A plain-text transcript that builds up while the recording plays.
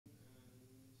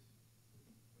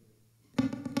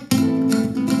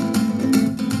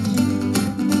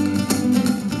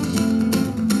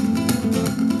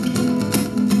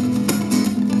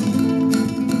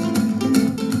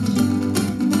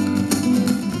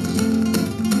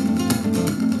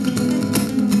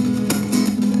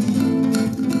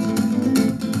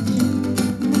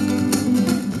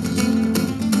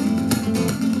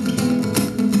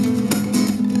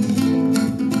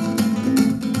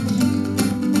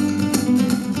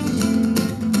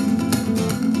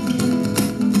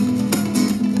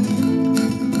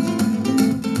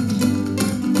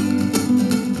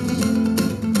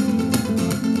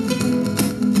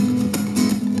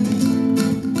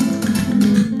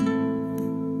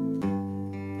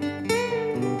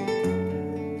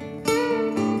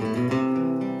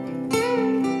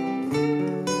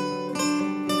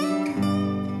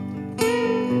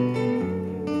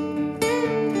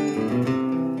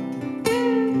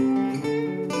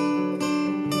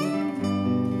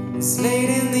late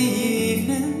in the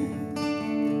evening.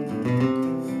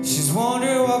 She's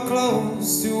wondering what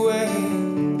clothes to wear.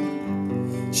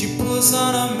 She puts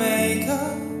on her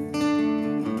makeup,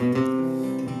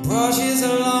 brushes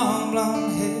her long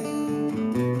blonde hair,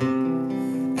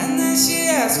 and then she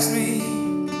asks me,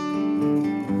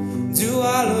 do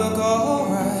I look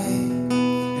alright?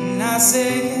 And I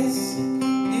say yes,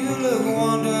 you look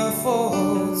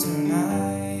wonderful tonight.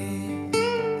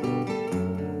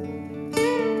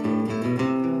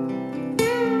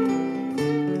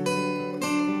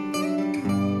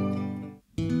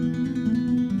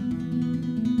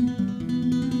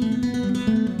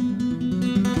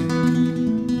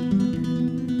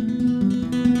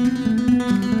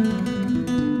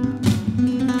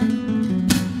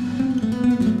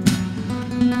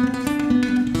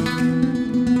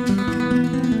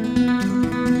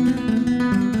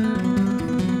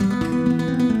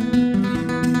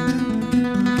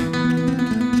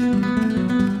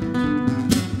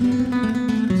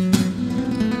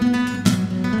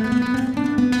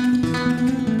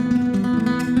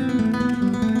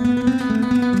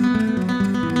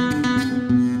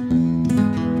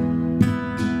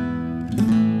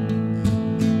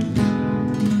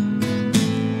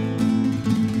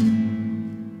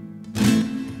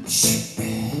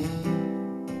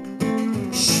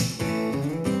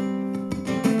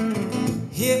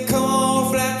 Here come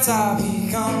on flat top,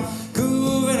 he come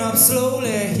grooving up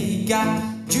slowly. He got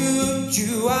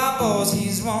juju eyeballs,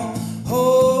 he's one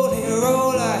holy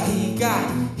roller. He got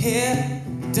hair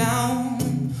down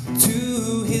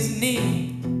to his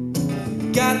knee.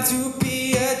 Got to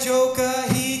be a joker,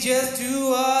 he just do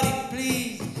what he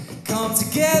please. Come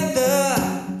together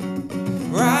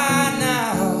right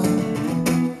now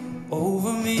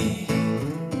over me.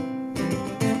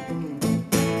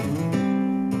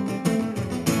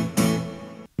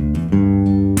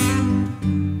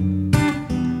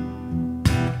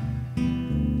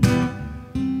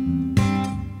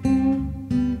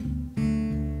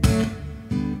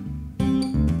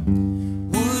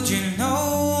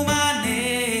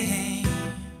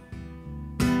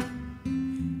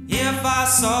 If I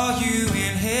saw you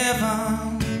in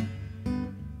heaven,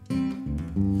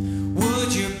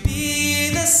 would you be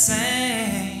the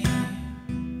same?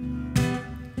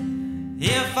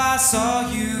 If I saw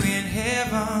you in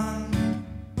heaven,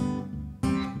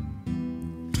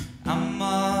 I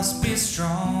must be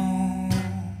strong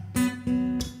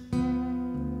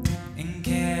and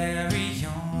carry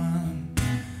on,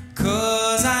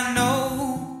 'cause I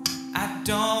know I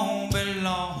don't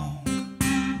belong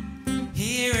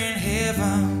here in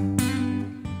heaven.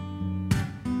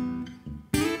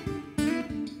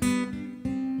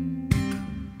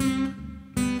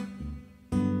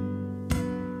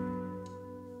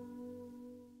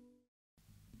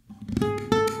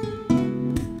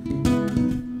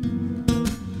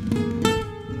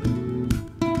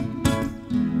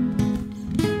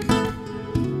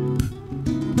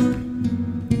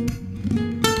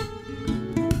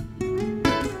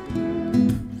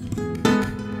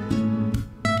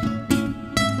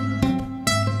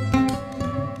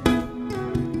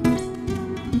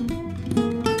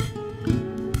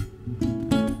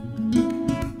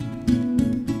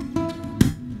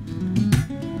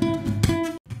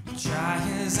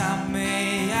 I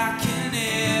may, I can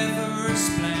never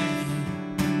explain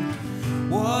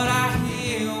what I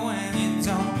hear when you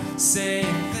don't say a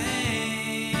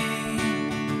thing.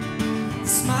 The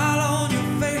smile on your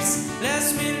face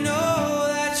lets me know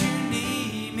that you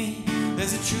need me.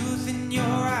 There's a truth in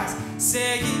your eyes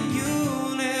saying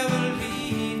you'll never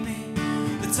leave me.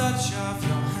 The touch of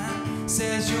your hand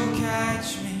says you'll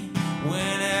catch me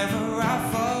whenever I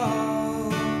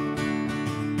fall.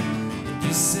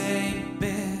 You say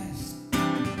best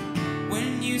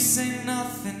when you say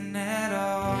nothing